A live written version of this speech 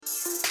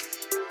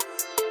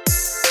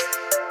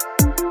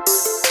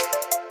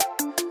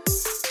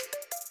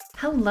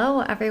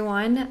Hello,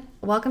 everyone.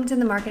 Welcome to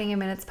the Marketing in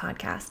Minutes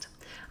podcast.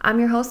 I'm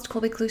your host,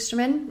 Colby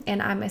Klusterman,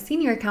 and I'm a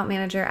senior account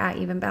manager at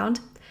Evenbound.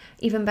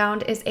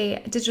 Evenbound is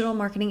a digital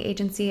marketing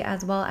agency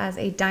as well as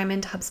a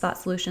Diamond HubSpot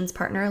Solutions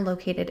partner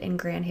located in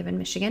Grand Haven,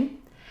 Michigan.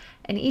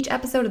 In each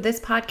episode of this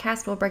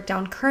podcast, we'll break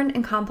down current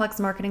and complex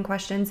marketing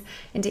questions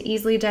into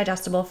easily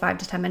digestible 5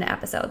 to 10 minute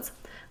episodes.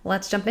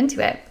 Let's jump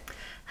into it.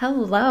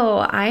 Hello,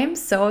 I am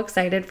so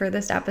excited for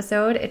this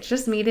episode. It's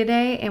just me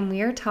today, and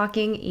we are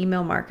talking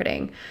email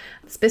marketing.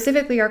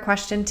 Specifically, our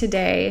question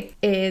today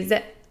is,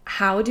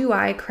 how do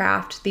I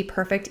craft the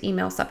perfect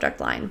email subject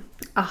line?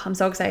 Oh, I'm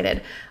so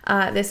excited.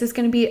 This is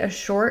going to be a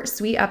short,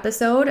 sweet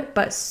episode,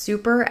 but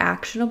super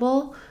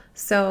actionable.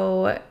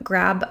 So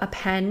grab a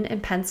pen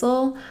and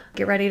pencil,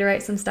 get ready to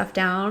write some stuff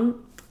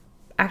down.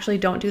 Actually,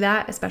 don't do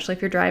that, especially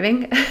if you're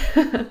driving.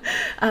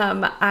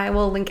 I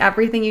will link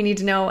everything you need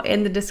to know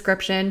in the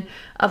description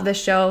of the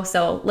show.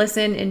 So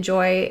listen,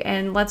 enjoy,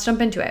 and let's jump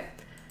into it.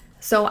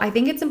 So I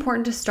think it's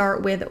important to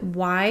start with,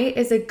 why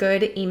is a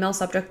good email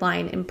subject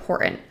line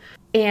important?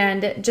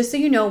 And just so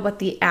you know what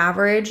the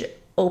average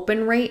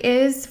open rate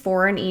is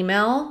for an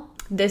email,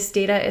 this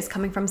data is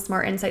coming from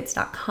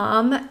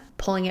smartinsights.com,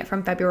 pulling it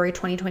from February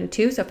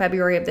 2022, so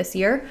February of this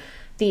year.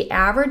 The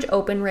average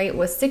open rate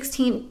was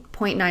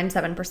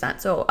 16.97%,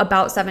 so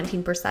about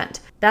 17%.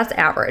 That's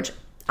average.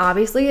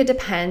 Obviously, it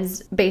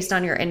depends based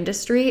on your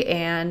industry,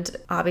 and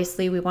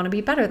obviously we want to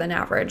be better than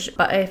average.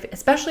 But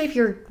especially if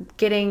you're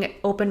getting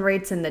open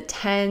rates in the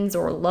 10s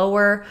or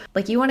lower,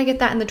 like you want to get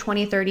that in the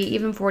 20, 30,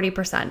 even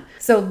 40%.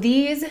 So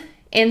these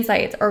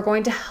insights are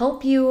going to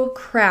help you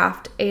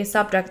craft a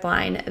subject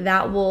line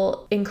that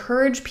will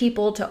encourage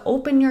people to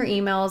open your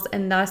emails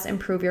and thus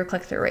improve your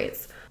click-through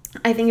rates.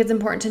 I think it's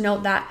important to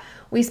note that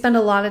we spend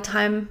a lot of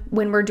time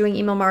when we're doing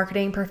email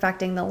marketing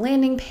perfecting the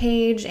landing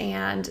page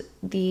and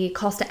the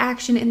calls to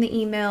action in the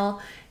email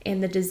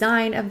and the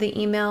design of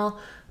the email.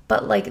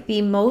 But like,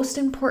 the most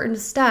important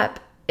step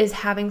is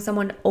having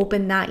someone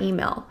open that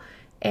email.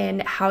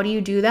 And how do you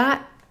do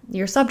that?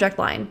 Your subject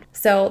line.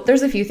 So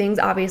there's a few things.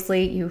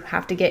 Obviously, you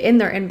have to get in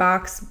their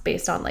inbox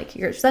based on like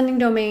your sending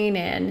domain,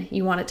 and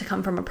you want it to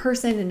come from a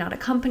person and not a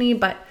company.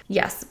 But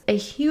yes, a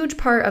huge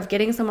part of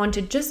getting someone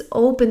to just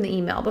open the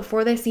email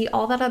before they see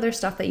all that other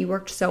stuff that you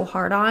worked so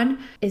hard on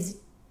is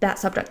that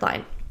subject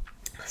line.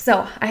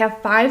 So I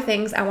have 5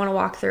 things I want to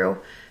walk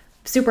through,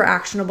 super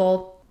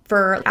actionable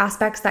for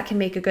aspects that can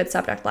make a good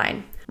subject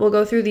line. We'll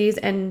go through these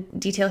in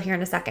detail here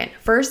in a second.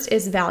 First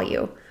is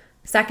value.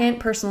 Second,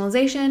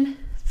 personalization.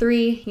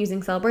 3,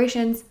 using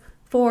celebrations.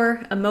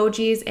 4,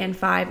 emojis. And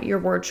 5, your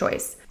word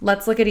choice.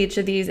 Let's look at each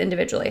of these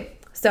individually.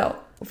 So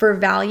for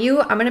value,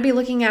 I'm going to be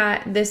looking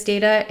at this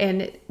data,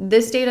 and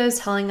this data is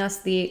telling us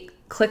the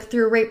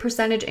click-through rate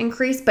percentage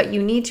increase, but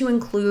you need to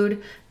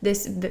include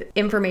this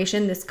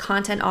information, this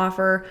content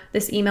offer,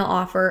 this email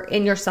offer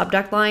in your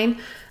subject line.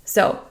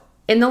 So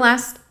in the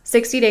last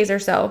 60 days or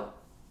so,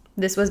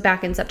 this was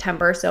back in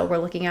September, so we're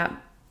looking at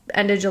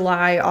end of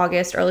July,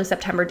 August, early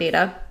September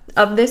data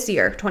of this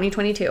year,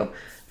 2022.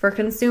 For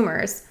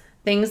consumers,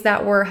 things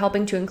that were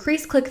helping to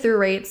increase click-through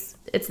rates,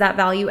 it's that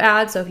value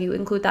add. So if you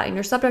include that in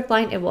your subject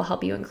line, it will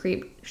help you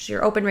increase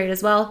your open rate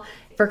as well.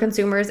 For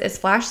consumers, is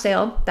flash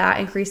sale.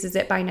 That increases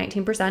it by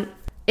 19%.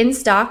 In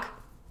stock,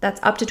 that's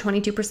up to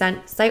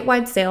 22%.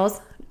 Site-wide sales,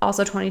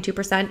 also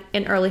 22%.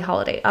 In early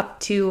holiday, up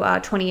to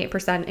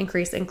 28%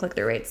 increase in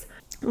click-through rates.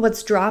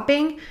 What's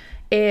dropping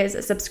is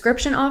a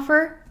subscription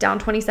offer, down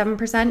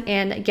 27%,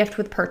 and gift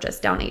with purchase,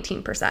 down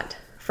 18%.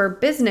 For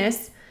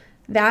business,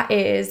 that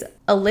is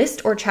a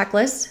list or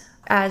checklist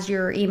as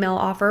your email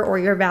offer or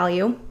your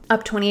value,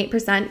 up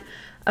 28%,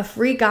 a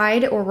free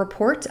guide or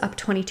report, up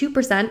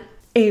 22%,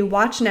 a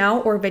watch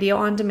now or video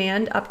on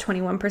demand, up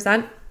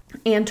 21%,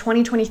 and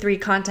 2023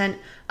 content,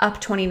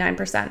 up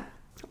 29%.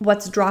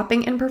 What's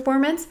dropping in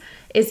performance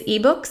is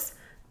ebooks,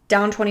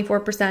 down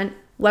 24%,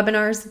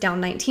 webinars,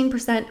 down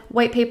 19%,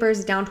 white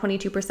papers, down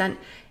 22%,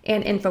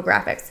 and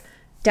infographics,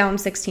 down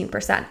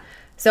 16%.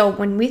 So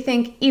when we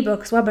think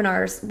ebooks,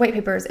 webinars, white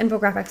papers,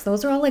 infographics,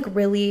 those are all like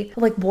really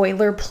like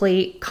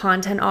boilerplate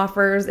content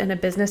offers in a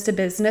business to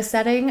business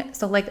setting.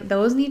 So like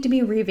those need to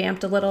be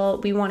revamped a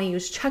little. We want to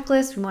use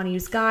checklists, we want to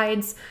use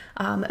guides,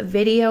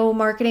 video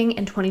marketing,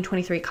 and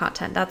 2023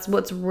 content. That's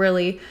what's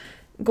really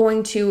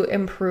going to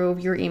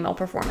improve your email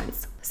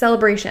performance.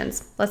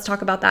 Celebrations. Let's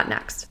talk about that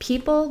next.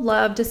 People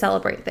love to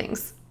celebrate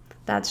things.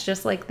 That's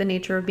just like the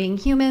nature of being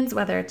humans,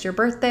 whether it's your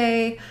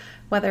birthday,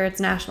 whether it's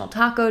National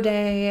Taco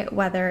Day,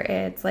 whether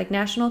it's like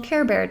National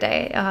Care Bear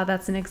Day.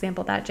 That's an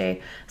example that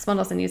Jay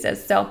Spondelson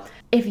uses. So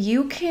if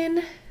you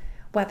can,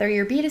 whether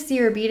you're B2C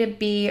or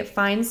B2B,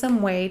 find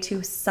some way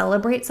to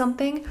celebrate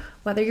something,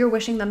 whether you're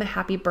wishing them a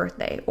happy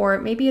birthday, or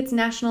maybe it's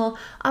National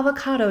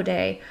Avocado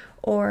Day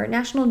or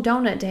National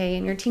Donut Day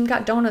and your team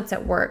got donuts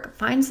at work.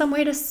 Find some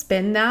way to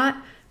spin that,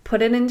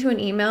 put it into an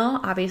email.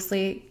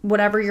 Obviously,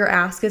 whatever your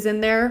ask is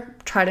in there,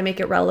 try to make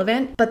it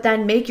relevant, but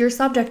then make your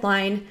subject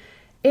line,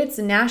 it's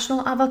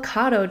National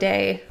Avocado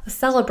Day,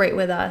 celebrate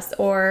with us,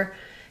 or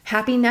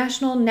Happy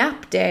National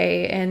Nap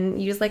Day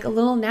and use like a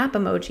little nap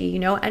emoji,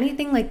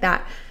 anything like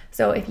that.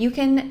 So if you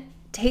can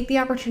take the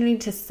opportunity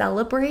to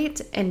celebrate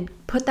and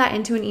put that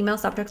into an email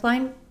subject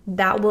line,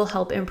 that will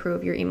help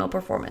improve your email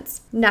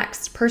performance.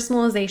 Next,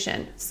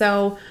 personalization.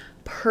 So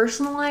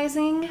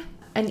personalizing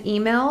an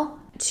email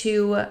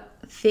to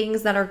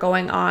things that are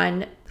going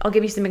on. I'll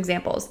give you some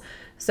examples.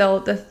 So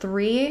the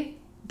 3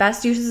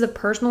 best uses of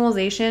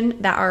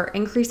personalization that are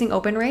increasing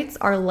open rates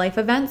are life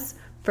events.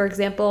 For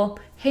example,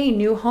 hey,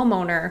 new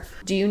homeowner,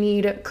 do you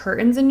need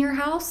curtains in your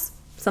house?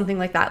 Something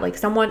like that,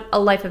 like a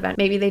life event.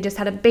 Maybe they just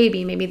had a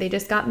baby, maybe they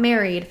just got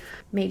married,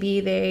 maybe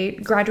they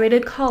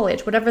graduated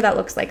college, whatever that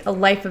looks like, a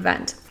life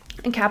event,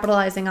 and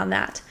capitalizing on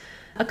that.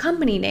 A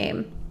company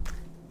name.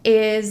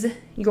 Is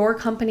your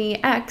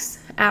company X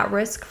at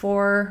risk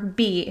for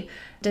B?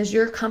 Does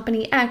your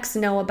company X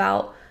know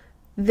about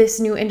this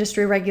new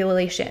industry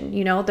regulation?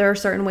 There are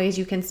certain ways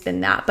you can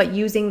spin that, but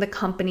using the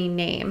company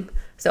name.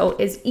 So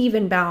is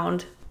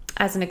Evenbound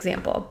as an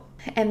example.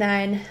 And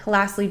then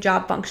lastly,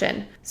 job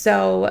function.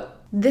 So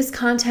this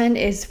content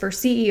is for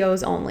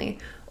CEOs only,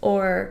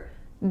 or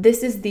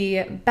this is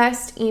the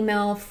best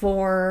email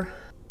for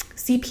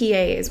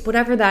CPAs,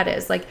 whatever that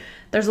is. Like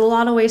there's a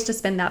lot of ways to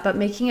spin that, but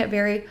making it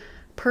very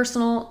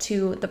personal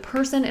to the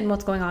person and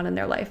what's going on in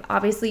their life.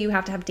 Obviously, you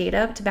have to have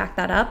data to back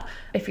that up.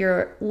 If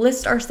your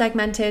lists are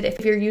segmented,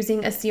 if you're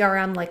using a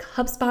CRM like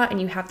HubSpot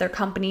and you have their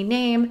company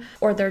name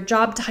or their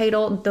job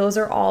title, those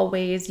are all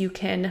ways you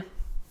can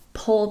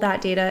pull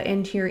that data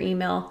into your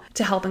email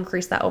to help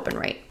increase that open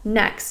rate.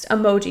 Next,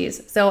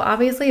 emojis. So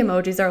obviously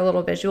emojis are a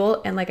little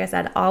visual, and like I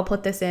said, I'll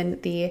put this in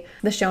the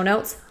show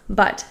notes,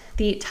 but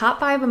the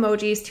top 5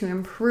 emojis to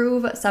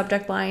improve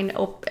subject line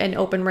and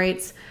open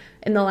rates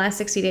in the last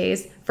 60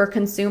 days for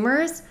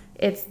consumers,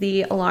 it's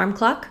the alarm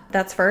clock,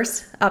 that's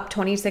first, up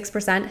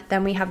 26%.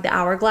 Then we have the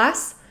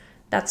hourglass,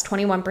 that's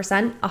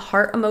 21%, a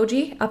heart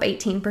emoji, up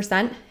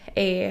 18%,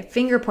 a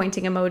finger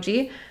pointing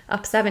emoji,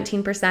 up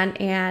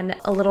 17%, and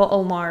a little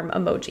alarm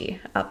emoji,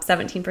 up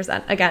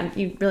 17%. Again,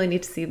 you really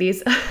need to see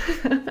these.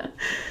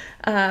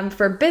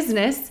 For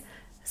business,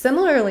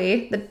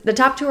 similarly, the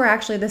top 2 are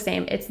actually the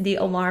same. It's the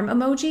alarm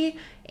emoji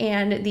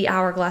and the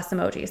hourglass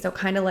emoji. So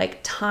kind of like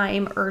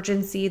time,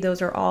 urgency,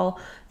 those are all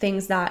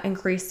things that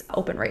increase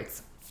open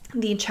rates.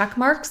 The check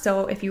mark,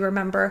 so if you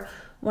remember,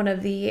 one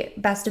of the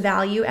best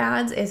value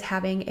ads is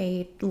having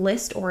a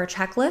list or a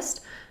checklist.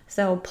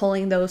 So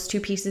pulling those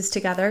 2 pieces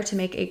together to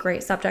make a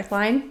great subject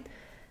line.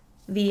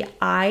 The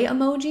eye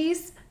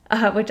emojis,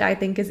 which I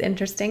think is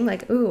interesting,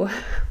 like, ooh,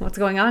 what's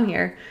going on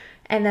here?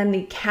 And then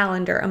the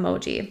calendar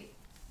emoji.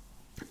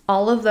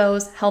 All of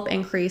those help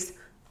increase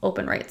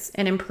open rates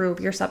and improve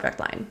your subject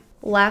line.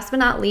 Last but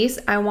not least,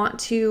 I want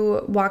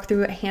to walk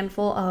through a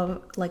handful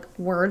of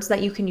words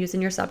that you can use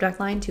in your subject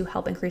line to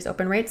help increase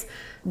open rates.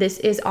 This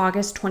is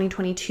August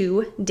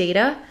 2022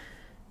 data,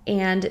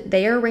 and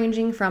they are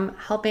ranging from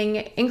helping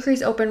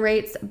increase open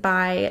rates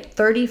by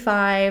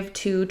 35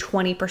 to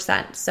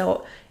 20%.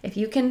 So if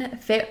you can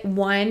fit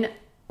 1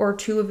 or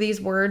 2 of these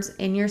words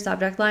in your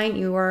subject line,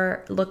 you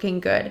are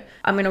looking good.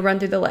 I'm going to run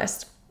through the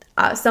list.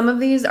 Some of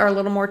these are a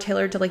little more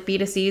tailored to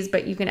B2Cs,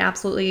 but you can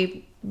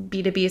absolutely,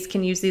 B2Bs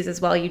can use these as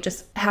well. You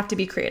just have to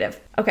be creative.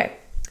 Okay.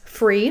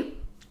 Free,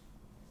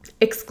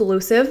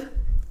 exclusive,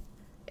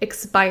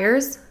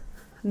 expires,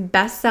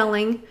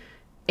 best-selling,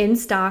 in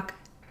stock,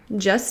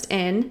 just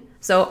in.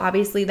 So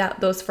obviously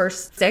those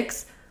first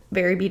 6,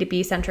 very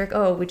B2B centric.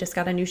 Oh, we just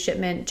got a new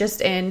shipment,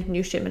 just in,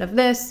 new shipment of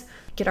this,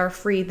 get our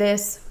free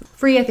this.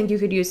 Free, I think you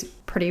could use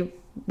pretty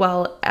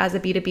well as a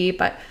B2B,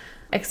 but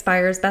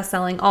expires,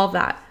 best-selling, all of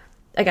that.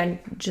 Again,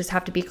 just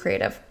have to be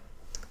creative.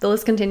 The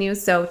list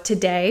continues. So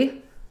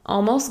today,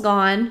 almost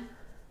gone,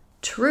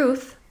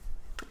 truth,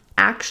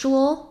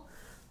 actual,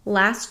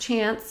 last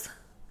chance,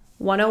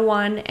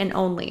 101, and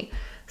only.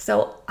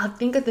 So I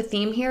think that the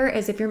theme here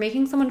is if you're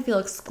making someone feel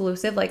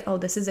exclusive, like, oh,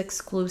 this is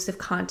exclusive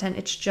content,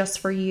 it's just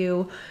for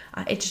you,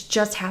 it's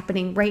just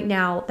happening right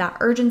now, that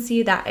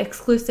urgency, that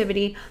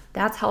exclusivity,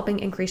 that's helping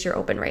increase your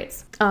open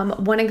rates.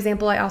 One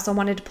example I also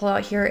wanted to pull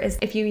out here is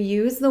if you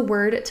use the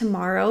word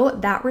tomorrow,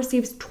 that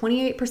receives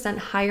 28%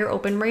 higher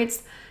open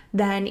rates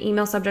than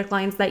email subject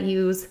lines that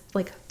use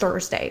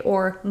Thursday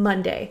or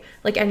Monday,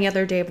 like any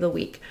other day of the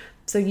week.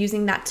 So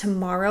using that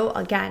tomorrow,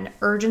 again,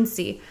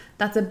 urgency,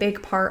 that's a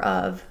big part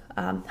of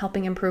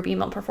helping improve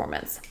email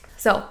performance.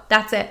 So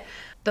that's it.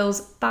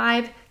 Those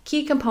 5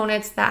 key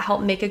components that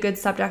help make a good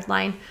subject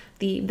line: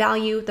 the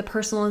value, the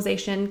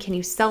personalization, can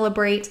you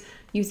celebrate,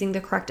 using the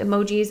correct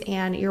emojis,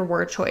 and your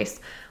word choice.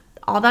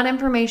 All that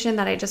information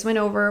that I just went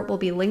over will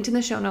be linked in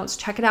the show notes.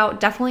 Check it out.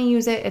 Definitely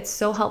use it. It's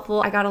so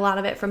helpful. I got a lot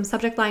of it from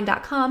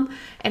subjectline.com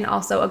and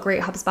also a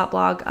great HubSpot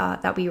blog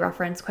that we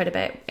reference quite a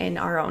bit in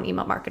our own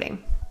email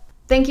marketing.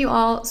 Thank you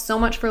all so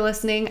much for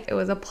listening. It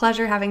was a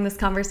pleasure having this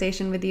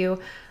conversation with you.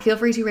 Feel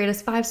free to rate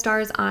us 5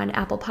 stars on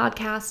Apple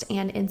Podcasts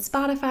and in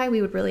Spotify.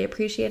 We would really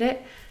appreciate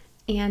it.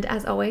 And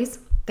as always,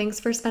 thanks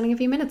for spending a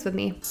few minutes with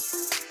me.